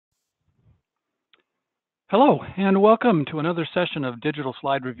Hello, and welcome to another session of Digital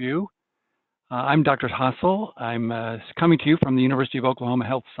Slide Review. I'm Dr. Hassel. I'm coming to you from the University of Oklahoma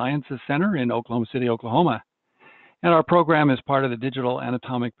Health Sciences Center in Oklahoma City, Oklahoma. And our program is part of the Digital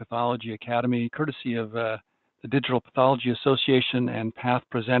Anatomic Pathology Academy, courtesy of the Digital Pathology Association and Path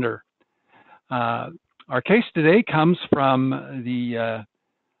Presenter. Our case today comes from the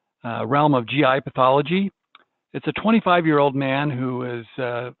realm of GI pathology. It's a 25-year-old man who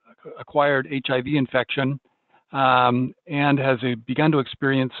has acquired HIV infection and has begun to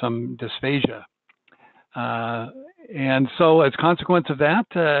experience some dysphagia. And so as a consequence of that,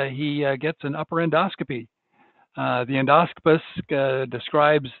 he gets an upper endoscopy. The endoscopist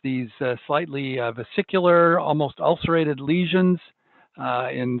describes these slightly vesicular, almost ulcerated lesions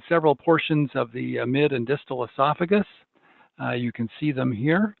in several portions of the mid and distal esophagus. You can see them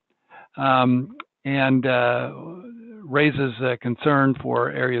here. And raises concern for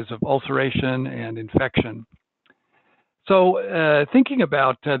areas of ulceration and infection. So thinking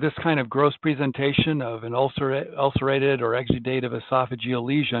about this kind of gross presentation of an ulcerated or exudative esophageal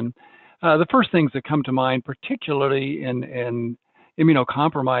lesion, the first things that come to mind, particularly in an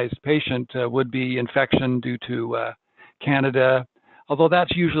immunocompromised patient, would be infection due to Candida, although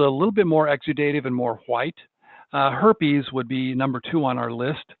that's usually a little bit more exudative and more white. Herpes would be number 2 on our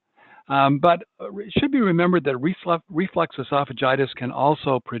list. But it should be remembered that reflux esophagitis can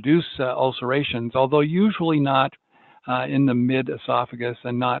also produce ulcerations, although usually not in the mid-esophagus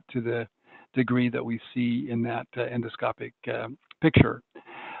and not to the degree that we see in that endoscopic picture.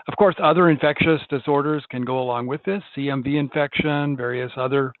 Of course, other infectious disorders can go along with this, CMV infection, various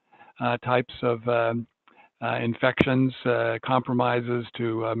other types of infections, compromises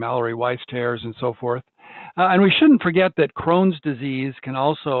to Mallory Weiss tears and so forth. And we shouldn't forget that Crohn's disease can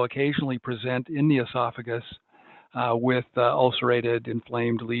also occasionally present in the esophagus with ulcerated,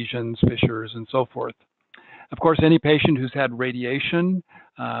 inflamed lesions, fissures, and so forth. Of course, any patient who's had radiation,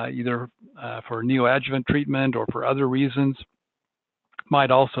 either for neoadjuvant treatment or for other reasons,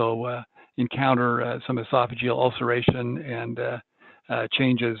 might also encounter some esophageal ulceration and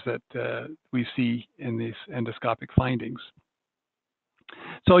changes that we see in these endoscopic findings.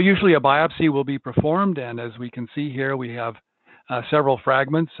 So usually a biopsy will be performed, and as we can see here, we have several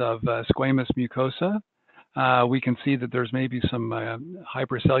fragments of squamous mucosa. We can see that there's maybe some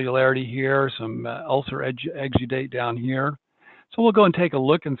hypercellularity here, some ulcer exudate down here. So we'll go and take a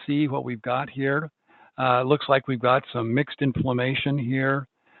look and see what we've got here. Looks like we've got some mixed inflammation here,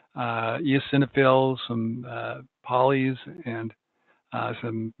 eosinophils, some polys, and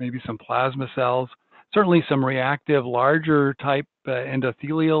maybe some plasma cells. Certainly some reactive, larger type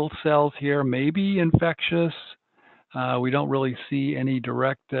endothelial cells here, maybe infectious. We don't really see any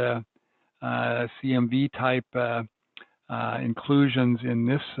direct CMV type inclusions in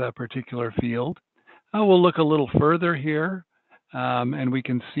this particular field. We'll look a little further here, and we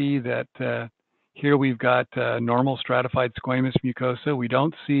can see that here we've got normal stratified squamous mucosa. We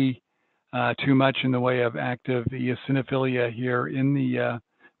don't see too much in the way of active eosinophilia here in the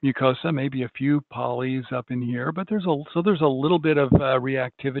mucosa, maybe a few polys up in here, but there's a little bit of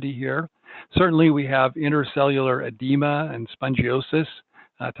reactivity here. Certainly we have intercellular edema and spongiosis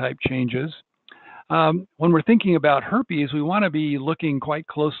type changes. When we're thinking about herpes, we want to be looking quite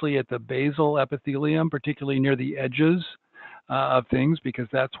closely at the basal epithelium, particularly near the edges of things, because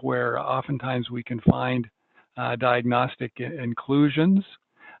that's where oftentimes we can find diagnostic inclusions.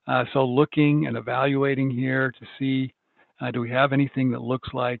 So looking and evaluating here to see do we have anything that looks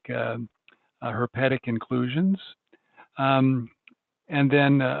like herpetic inclusions? And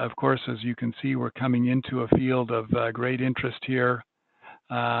then, of course, as you can see, we're coming into a field of great interest here.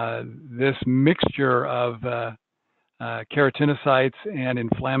 This mixture of keratinocytes and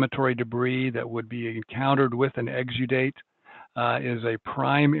inflammatory debris that would be encountered with an exudate is a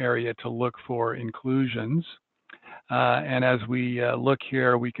prime area to look for inclusions. And as we look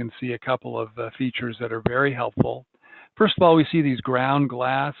here, we can see a couple of features that are very helpful. First of all, we see these ground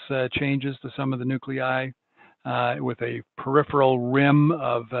glass changes to some of the nuclei with a peripheral rim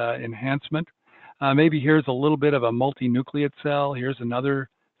of enhancement. Maybe here's a little bit of a multinucleate cell. Here's another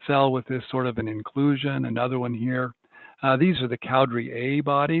cell with this sort of an inclusion, another one here. These are the Cowdrey A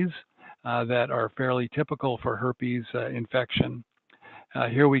bodies that are fairly typical for herpes infection.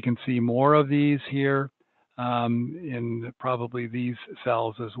 Here we can see more of these here in probably these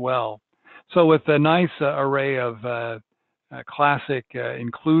cells as well. So with a nice array of classic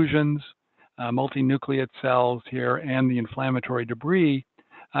inclusions, multinucleate cells here, and the inflammatory debris,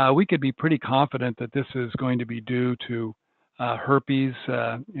 we could be pretty confident that this is going to be due to herpes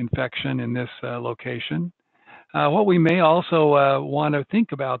infection in this location. What we may also want to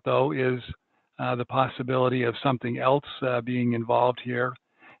think about, though, is the possibility of something else being involved here.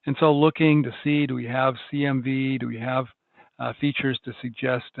 And so looking to see, do we have CMV? Do we have features to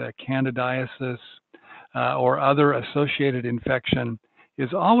suggest candidiasis or other associated infection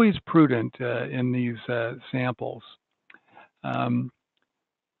is always prudent in these samples.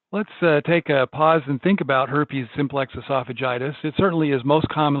 Let's take a pause and think about herpes simplex esophagitis. It certainly is most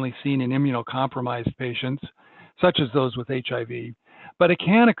commonly seen in immunocompromised patients, such as those with HIV, but it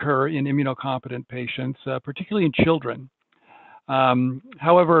can occur in immunocompetent patients, particularly in children.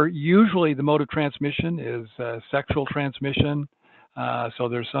 However, usually the mode of transmission is sexual transmission, so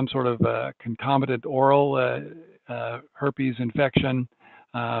there's some sort of concomitant oral herpes infection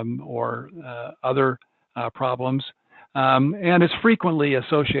or other problems. And it's frequently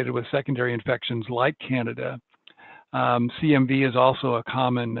associated with secondary infections like Candida. CMV is also a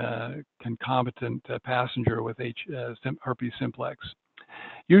common concomitant passenger with herpes simplex.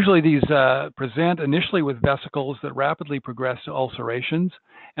 Usually these present initially with vesicles that rapidly progress to ulcerations,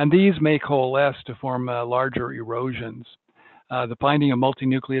 and these may coalesce to form larger erosions. The finding of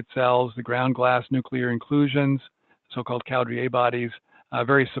multinucleate cells, the ground glass nuclear inclusions, so-called Cowdrey bodies,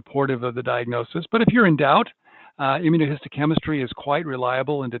 very supportive of the diagnosis. But if you're in doubt, immunohistochemistry is quite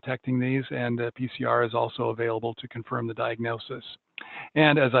reliable in detecting these, and PCR is also available to confirm the diagnosis.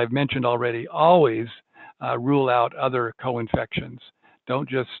 And as I've mentioned already, always rule out other co-infections. Don't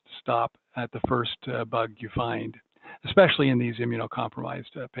just stop at the first bug you find, especially in these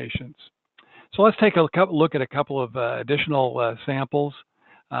immunocompromised patients. So let's take a look at a couple of additional samples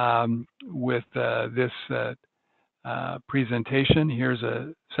with this presentation. Here's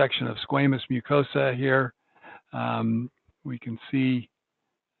a section of squamous mucosa here. We can see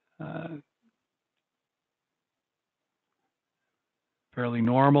fairly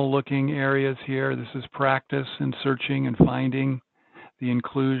normal looking areas here. This is practice in searching and finding the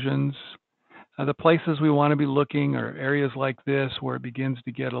inclusions. The places we want to be looking are areas like this where it begins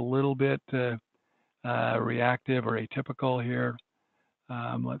to get a little bit reactive or atypical here.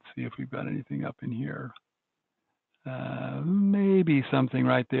 Let's see if we've got anything up in here. Maybe something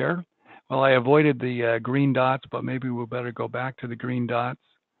right there. Well, I avoided the green dots, but maybe we'll better go back to the green dots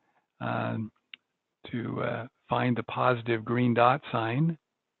to find the positive green dot sign.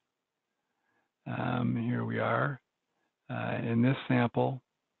 Here we are in this sample.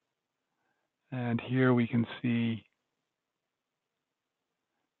 And here we can see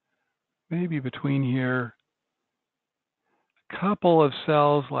maybe between here a couple of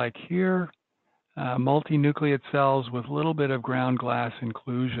cells like here, multinucleate cells with a little bit of ground glass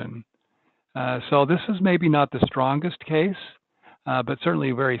inclusion. So this is maybe not the strongest case, but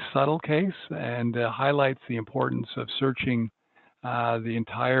certainly a very subtle case, and highlights the importance of searching the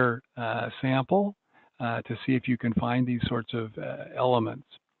entire sample to see if you can find these sorts of elements.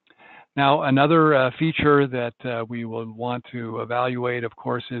 Now, another feature that we will want to evaluate, of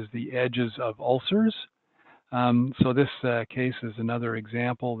course, is the edges of ulcers. So this case is another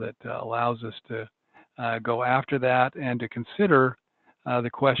example that allows us to go after that and to consider the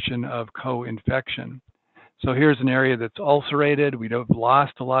question of co-infection. So here's an area that's ulcerated. We've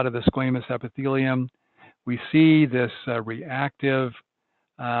lost a lot of the squamous epithelium. We see this reactive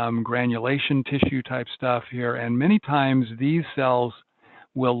granulation tissue type stuff here, and many times these cells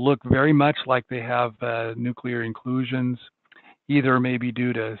will look very much like they have nuclear inclusions, either maybe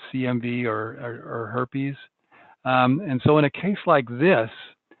due to CMV or herpes. And so in a case like this,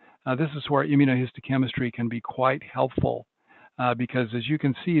 this is where immunohistochemistry can be quite helpful because as you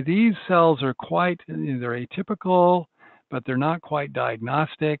can see, these cells are they're atypical, but they're not quite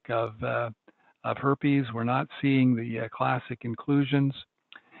diagnostic of herpes. We're not seeing the classic inclusions.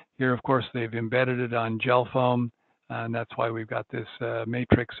 Here, of course, they've embedded it on gel foam, and that's why we've got this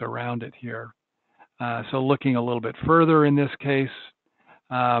matrix around it here. So looking a little bit further in this case,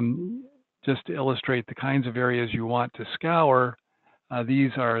 just to illustrate the kinds of areas you want to scour,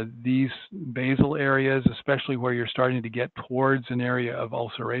 these are these basal areas, especially where you're starting to get towards an area of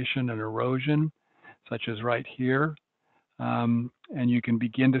ulceration and erosion, such as right here. And you can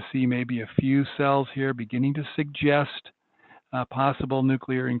begin to see maybe a few cells here beginning to suggest possible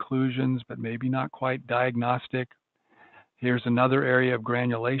nuclear inclusions, but maybe not quite diagnostic. Here's another area of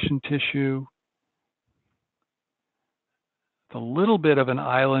granulation tissue. It's a little bit of an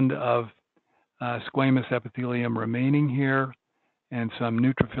island of squamous epithelium remaining here and some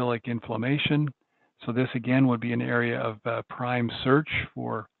neutrophilic inflammation. So this again would be an area of prime search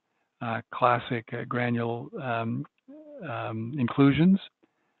for classic granule inclusions.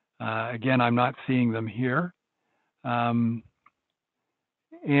 Again, I'm not seeing them here.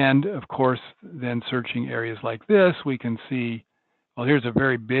 And of course, then searching areas like this, we can see Well, here's a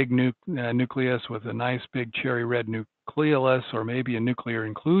very big nucleus with a nice big cherry red nucleolus, or maybe a nuclear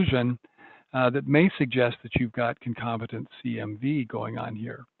inclusion that may suggest that you've got concomitant CMV going on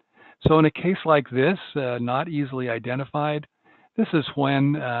here. So in a case like this, not easily identified, this is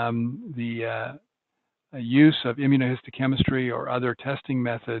when the use of immunohistochemistry or other testing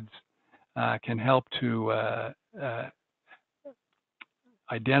methods can help to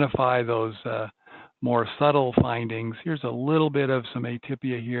identify those more subtle findings. Here's a little bit of some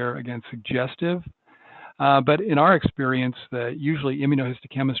atypia here, again, suggestive. But in our experience, usually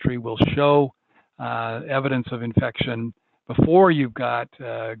immunohistochemistry will show evidence of infection before you've got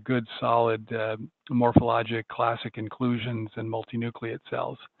good, solid morphologic classic inclusions and multinucleate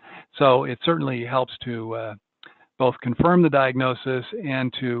cells. So it certainly helps to both confirm the diagnosis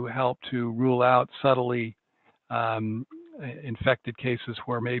and to help to rule out subtly infected cases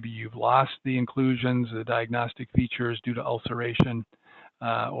where maybe you've lost the inclusions, the diagnostic features due to ulceration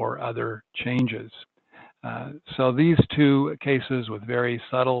or other changes. So these two cases with very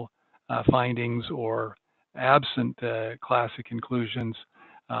subtle findings or absent classic inclusions,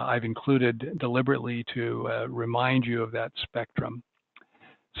 I've included deliberately to remind you of that spectrum.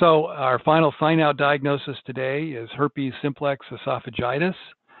 So our final sign-out diagnosis today is herpes simplex esophagitis.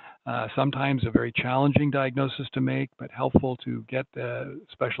 Sometimes a very challenging diagnosis to make, but helpful to get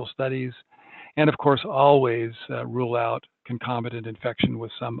special studies. And of course, always rule out concomitant infection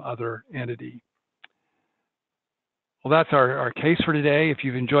with some other entity. Well, that's our case for today. If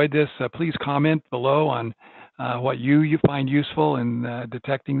you've enjoyed this, please comment below on what you find useful in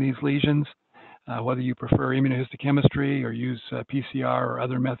detecting these lesions, whether you prefer immunohistochemistry or use PCR or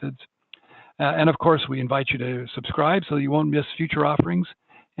other methods. And of course, we invite you to subscribe so you won't miss future offerings.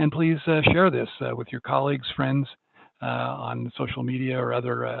 And please share this with your colleagues, friends on social media or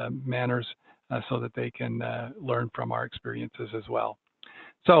other manners so that they can learn from our experiences as well.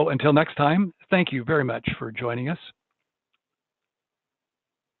 So until next time, thank you very much for joining us.